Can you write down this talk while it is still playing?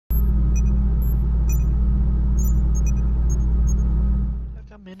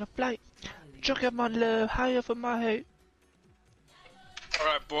flight. Chuck up my love, higher for my hate.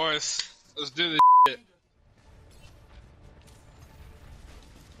 Alright, boys. Let's do this shit.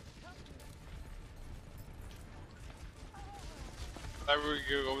 I thought we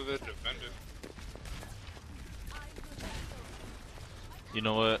could go over there to defend it. You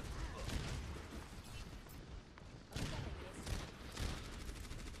know what?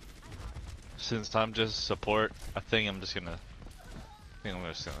 Since I'm just support, I think I'm just gonna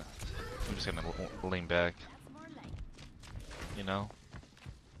lean back. You know?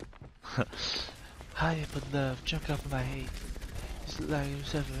 Higher for love, chuck up my hate. It's like you're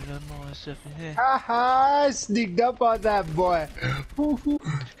suffering, no more suffering here. Haha, sneaked up on that boy.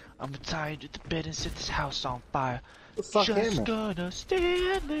 I'm tired of the bed and set this house on fire. The fuck Just gonna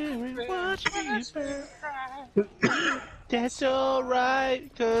stand there and watch me burn. That's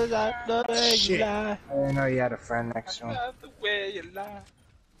alright, cause I love the way you lie. I didn't know you had a friend next to him. I love the way you lie.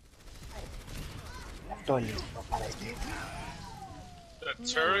 That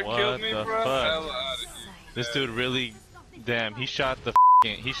turret killed me, What the bro. fuck? Hell out of here. This dude really, damn, he shot that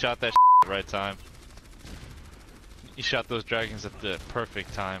at the right time. He shot those dragons at the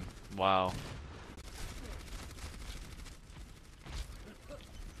perfect time. Wow.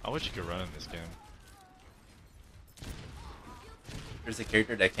 I wish you could run in this game. There's a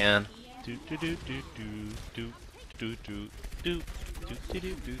character that can. Do do do do do do do do do do do do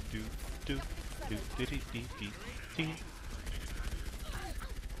do do do do do.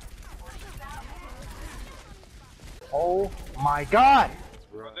 Oh my god!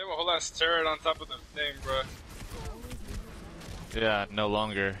 Bro, they have a whole ass turret on top of the thing, bro. Yeah, no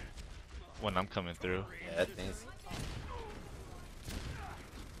longer when I'm coming through. Yeah, that thing's.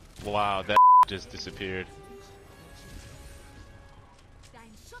 Wow, that just disappeared.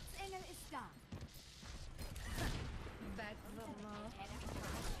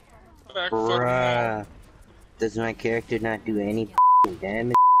 Back for Bruh. Does my character not do any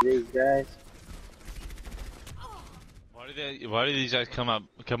damage to these guys? Why do these guys come up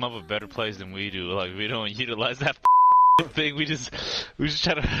with better plays than we do? Like, we don't utilize that thing. We just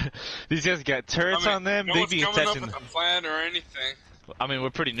try to. These guys got turrets on them. No They one's be coming up attaching. with a plan or anything. I mean, we're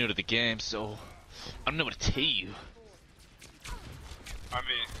pretty new to the game, so I don't know what to tell you. I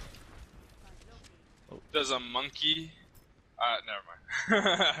mean, does a monkey? Never mind.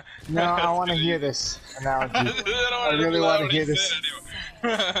 No, I want to hear this analogy. I really want to hear this.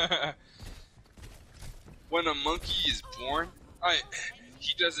 Anyway. When a monkey is born,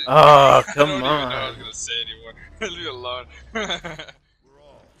 he doesn't. Oh, I come don't even know what I on. was gonna say anymore. Leave it alone.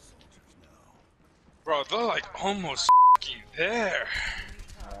 Bro, they're like almost fucking there.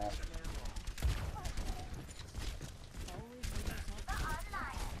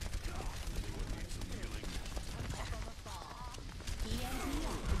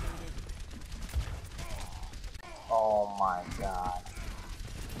 Oh my god.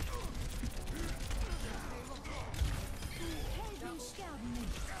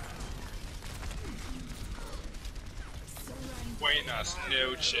 Buenas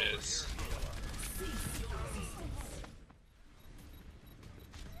noches.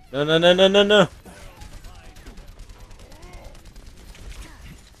 No, no, no, no, no, no.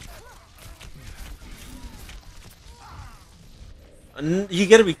 You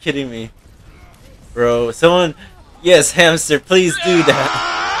gotta be kidding me. Bro, someone... Yes, Hamster, please do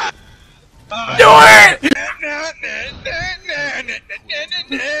that. Do it!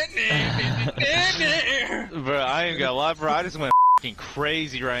 Bro, I ain't gonna lie, bro. I just went fucking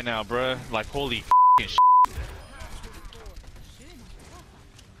crazy right now, bro. Like, holy fucking shit.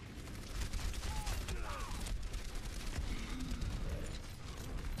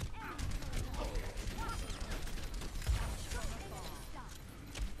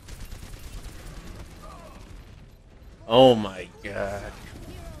 Oh my god.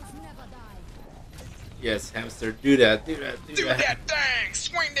 Yes, Hamster, do that, do that, do that. Do that thing!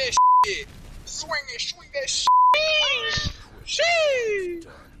 Swing that shit! Swing that shit! Shit!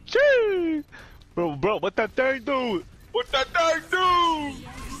 Jeez. Bro, what that thing do? What that thing do?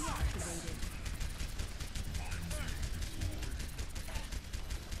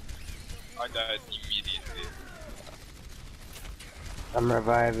 I died immediately. I'm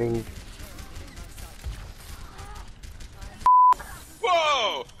reviving.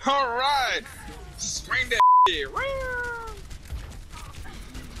 Whoa! Alright! Swing that shit!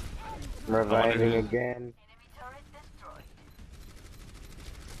 I'm reviving again.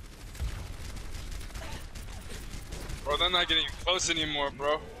 Bro, they're not getting close anymore,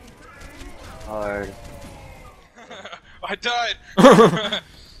 bro. Hard. I died!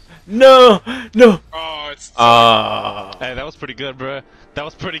 No! No! Oh, it's That's Hey, that was pretty good, bro. That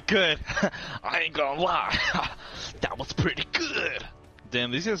was pretty good. I ain't gonna lie. That was pretty good.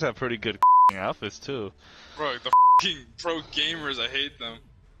 Damn, these guys have pretty good outfits too. bro, the fucking pro gamers, I hate them.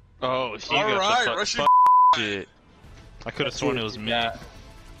 Oh, he All got right, the Russian shit. I could have sworn it was me. Yeah.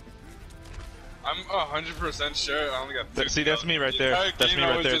 I'm 100% sure I only got 2. See, that's me right there. That's me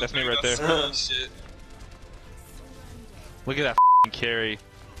right there. That's me right there. Shit. Look at that carry.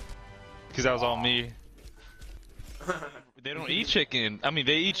 Because that was all me. They don't eat chicken. I mean,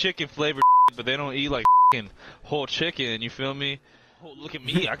 they eat chicken flavored, but they don't eat like whole chicken. You feel me? Oh, look at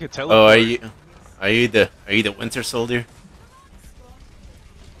me. I could tell. Oh, are you the Winter Soldier?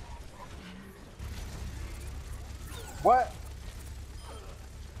 What?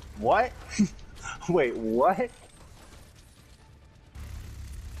 What? Wait, what?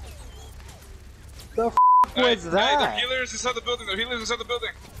 The f was Hey, the that? healers inside the building. The healers inside the building.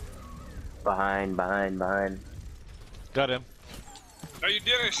 Behind. Got him. No, you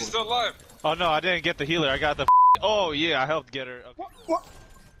didn't. She's still alive. Oh no, I didn't get the healer. I got the. Oh yeah, I helped get her. Okay. What?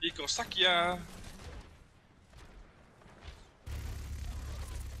 Iko Sakia.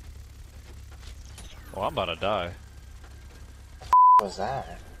 Oh, I'm about to die. What was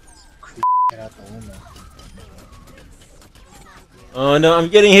that? Creep out the window. Oh no, I'm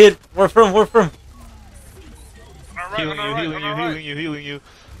getting hit. Where from? Alright, Healing you, healing you, healing you, healing you.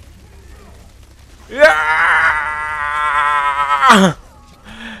 Yeah!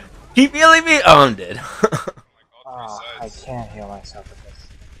 Keep healing me. Oh, I'm dead. Oh, I can't heal myself with this.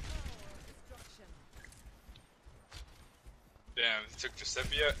 Damn, he took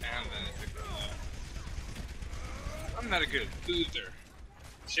Giuseppe and then he took I'm not a good loser.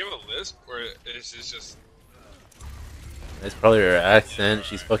 Does she have a lisp, or is this just... That's probably her accent.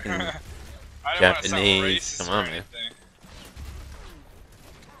 She's fucking I don't wanna sound Japanese. racist Come or on, man. anything.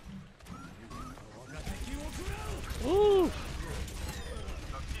 Woo! Oh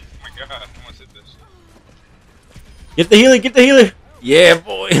my god, I almost hit this. Get the healer. Get the healer. Yeah,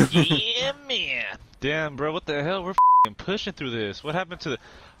 boy. Yeah, man. Damn, bro, what the hell? We're pushing through this. What happened to the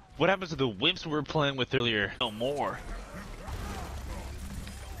wimps we were playing with earlier? No more.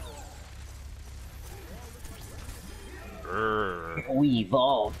 We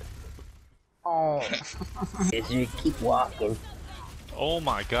evolved. Oh. As you keep walking. Oh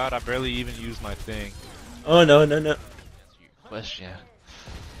my god, I barely even used my thing. Oh no, no, no. Question.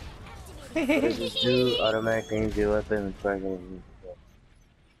 What does this do? Automatically use your weapon before getting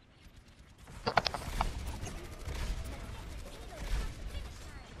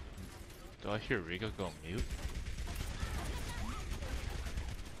Do I hear Rigo go mute?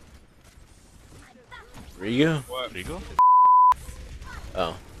 Rigo? What? Rigo?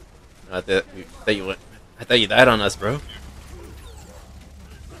 Oh. I thought you went. I thought you died on us, bro.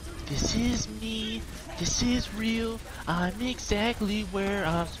 This is me. This is real. I'm exactly where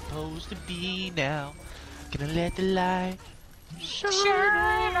I'm supposed to be now. Gonna let the light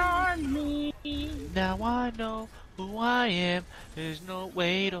shine on me. Now I know who I am. There's no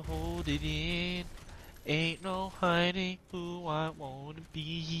way to hold it in. Ain't no hiding who I wanna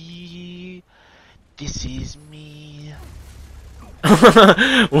be. This is me.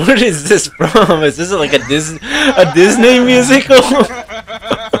 What is this from? Is this like a Disney musical?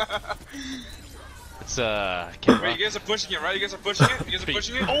 It's Wait, you guys are pushing it, right? You guys are pushing it? You guys are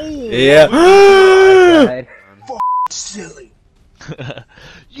pushing it? Oh! Yeah. died. Silly.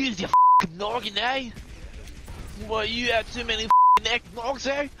 You the f***ing noggin, eh? What, you have too many f***ing eggnogs,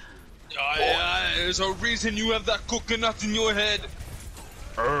 eh? Yeah, there's a reason you have that coconut in your head.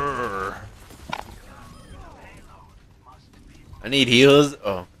 I need heals.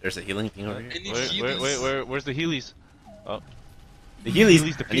 Oh, there's a healing thing over here. Where's the Heelys? Oh. The healies.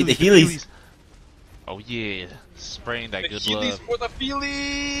 I need the healies. Oh yeah, spraying that The good Heelys love. for the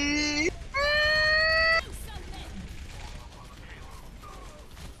feeling.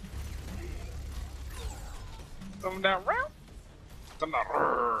 Thumb down round. Thumb down.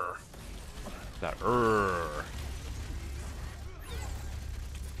 That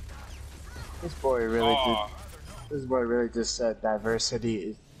This boy really Aw. did. This boy really just said diversity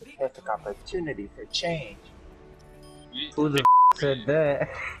is the perfect opportunity for change. Who the said that?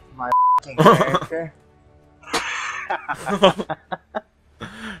 Fucking character.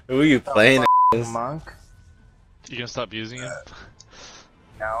 Who are you playing? Monk. You gonna stop using him?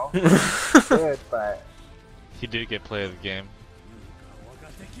 No. Good, but He did get play of the game.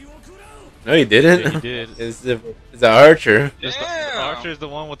 No, he didn't. Yeah, he did. It's the archer. Just the, Damn. Archer's the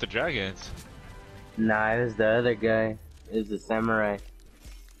one with the dragons. Nah, it was the other guy. It was the samurai.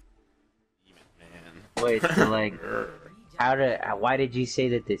 Man. Wait, so like, Why did you say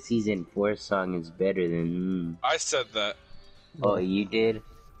that the season 4 song is better than? I said that. Oh, you did?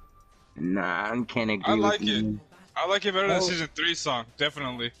 Nah, I can't I agree with like it. you. I like it better than Oh. season 3 song,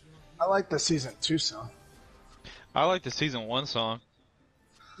 definitely. I like the season 2 song. I like the season 1 song.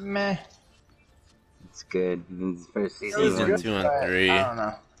 Meh. It's good. It's the first It was Season good, 2 and but 3. I don't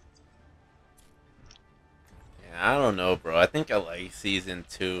know. Yeah, I don't know, bro. I think I like season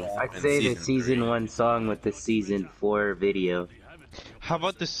 2. I'd and say the season season 3. 1 song with the season 4 video. How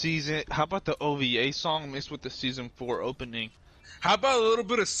about the OVA song mixed with the season 4 opening? How about a little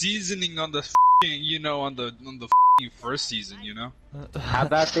bit of seasoning on the on the first season, you know? How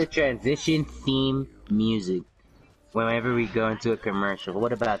about the transition theme music? Whenever we go into a commercial,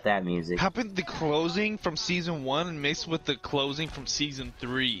 what about that music? How about the closing from season 1 mixed with the closing from season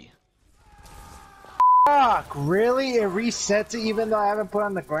 3? Fuck, really? It resets it even though I haven't put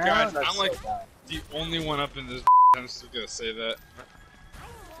on the ground? Guys, That's I'm like so bad. the only one up in this. I'm still gonna say that.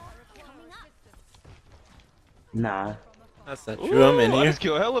 Nah. That's not true. I'm in Ooh, I here. just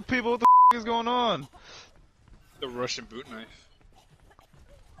killed hella people. What the is going on? The Russian boot knife.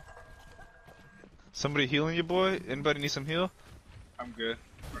 Somebody healing you, boy? Anybody need some heal? I'm good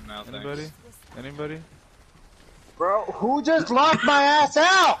for now. Anybody? Thanks. Anybody? Bro, who just locked my ass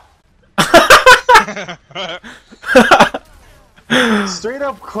out? Straight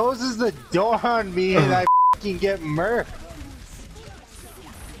up closes the door on me and I fucking get murked.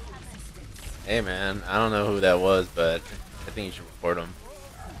 Hey, man. I don't know who that was, but I think you should report him.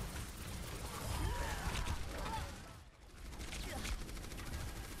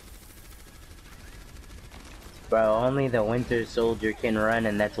 Bro, only the Winter Soldier can run,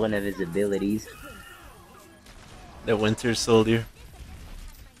 and that's one of his abilities. The Winter Soldier.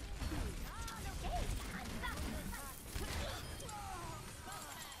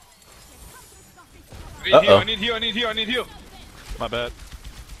 I need heal. I need heal. My bad.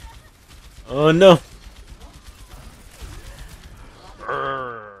 Oh, no.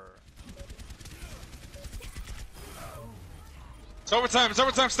 It's overtime. It's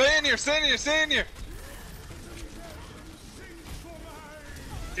overtime. Stay in here. Stay in here. Stay in here.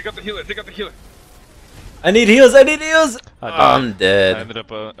 Take out the healer. Take out the healer. I need heals. I need heals. I died. I'm I dead. ended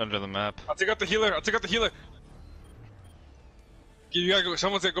up under the map. I'll take out the healer. I'll take out the healer. You gotta go.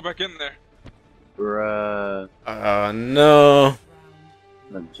 Someone's gotta go back in there. Bruh. Oh, no.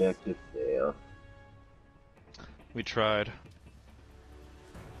 Objective fail. We tried.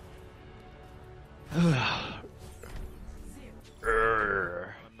 Oh,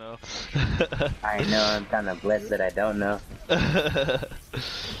 no. I know, I'm kinda blessed that I don't know.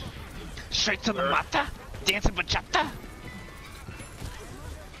 Straight to the mata, dancing bachata.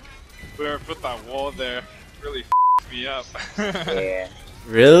 Whoever put that wall there really me up. Yeah.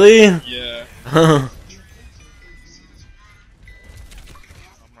 Really? Yeah. I'm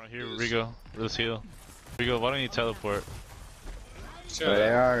right here, Rigo. Let's heal. Rigo, why don't you teleport? Shut But up.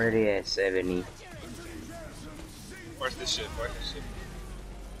 they're already at 70. Where's this shit? Where's this shit?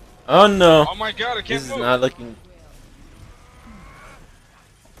 Oh, no. Oh my god, I can't This is move. not looking...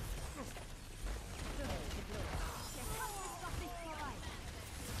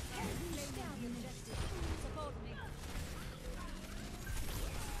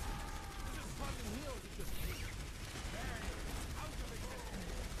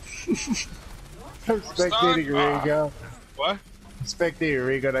 I'm spectating Rigo. What? I'm spectating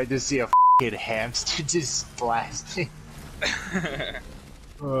Rigo and I just see a fucking hamster just blasting.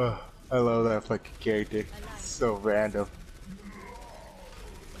 Oh, I love that fucking character. It's so random.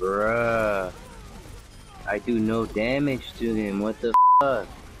 Bruh. I do no damage to him, what the fuck?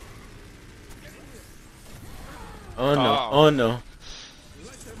 Oh, no. Oh. Oh, no.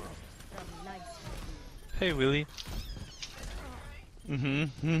 Hey, Willie.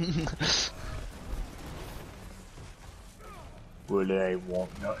 Mm-hmm. Well, I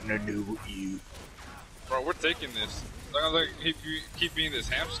want nothing to do with you. Bro, we're taking this. As long as I keep being this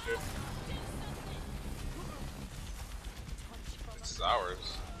hamster. This is ours.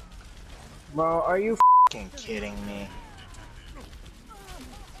 Bro, are you fucking kidding me?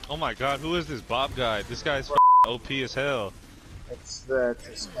 Oh my god, who is this Bob guy? This guy's OP as hell. It's the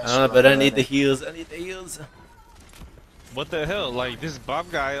special I don't know, but I need the ability. heals. I need the heals. What the hell? Like, this Bob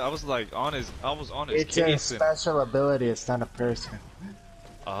guy, I was on his It's a case. special ability, it's not a person.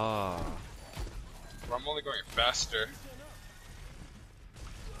 Ah. Bro, I'm only going faster.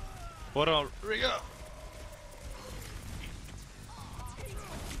 Hold on, Rigo.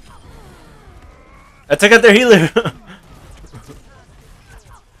 I took out their healer.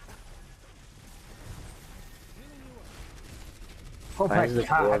 Oh Why my is the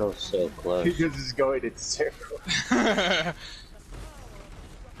god. portal so close? Because it's going in circles. Oh,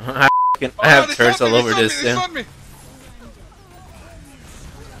 I have they turrets stunned all me, over they this. stunned me, they Yeah. stunned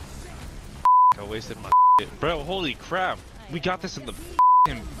me. I wasted my shit. Bro, holy crap. We got this in the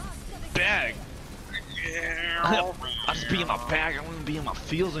bag. I just be in my bag. I don't even be in my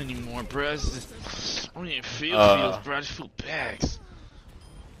fields anymore, bro. It's just, I don't even feel fields, bro. I just feel bags.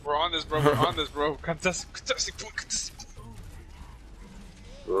 We're on this, bro. We're on this, bro. Contesting point, contesting point.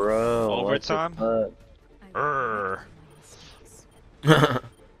 Bro, Overtime? what Err.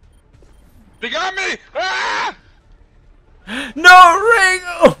 They got me! Ah! No,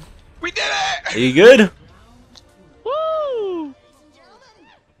 Ringo! We did it! Are you good? Woo!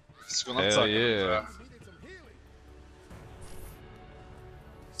 That's what I'm Hell talking yeah. about.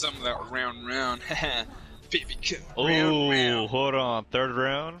 Some of that round. Baby cut. Round. Oh, hold on. Third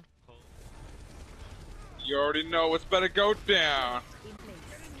round? You already know what's better go down.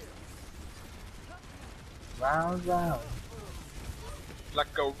 Round, round.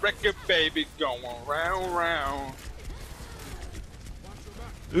 Like a record, baby, going round.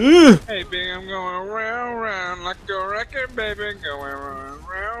 Ooh. Hey, baby, I'm going round. Like a record, baby, going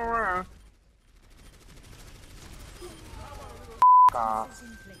round. Off.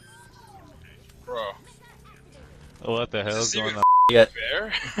 Bro, What the hell's is this going even on? You got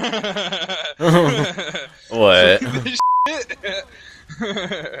fair? what? This shit.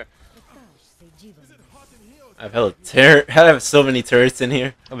 I have so many turrets in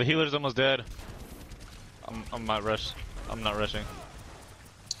here. Oh, the healer's almost dead. I'm not rush. I'm not rushing.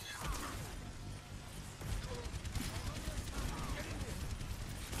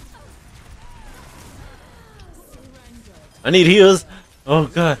 I need heals. Oh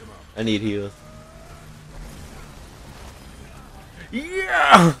god, I need heals.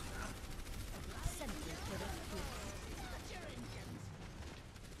 Yeah.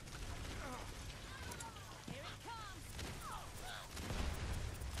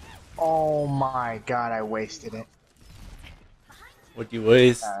 Oh my god, I wasted it. What you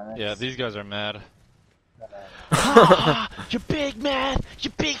waste? Yeah, these guys are mad. You're big mad.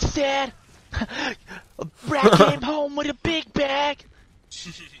 You're big sad. Rat came home with a big bag.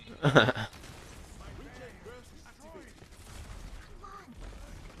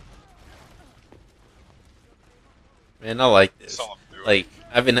 Man, I like this. That's all I'm doing.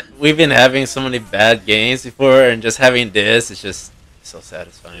 Like we've been having so many bad games before, and just having this is just so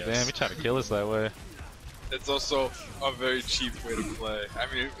satisfying. Yeah. Damn, he tried to kill us that way. It's also a very cheap way to play. I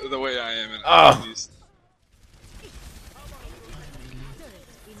mean, the way I am, Oh. at least.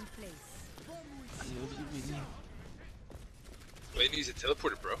 Wait, needs a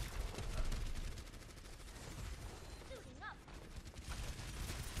teleporter, bro.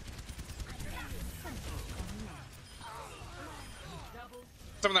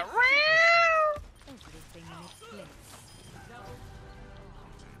 Some of that.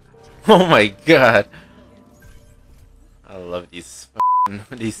 Oh my god, I love these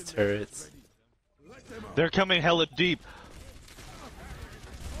these turrets. They're coming hella deep.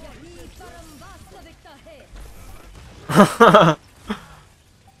 Just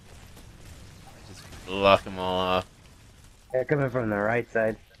block them all off. They're coming from the right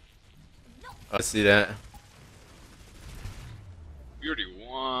side. I see that. We already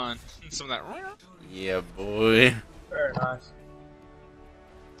won. Some of that. Yeah, boy. Very nice.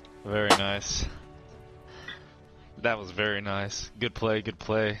 Very nice. That was very nice. Good play, good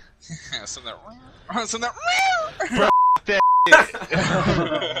play. Some of that. Some of that.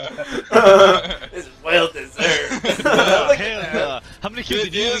 It's well deserved. Hell no. How many kills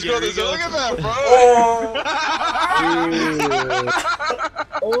did you Let's get? go. Look at that, bro.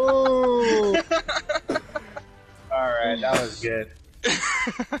 Oh! Alright, that was good.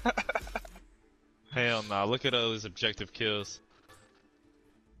 Hell no. Look at all those objective kills.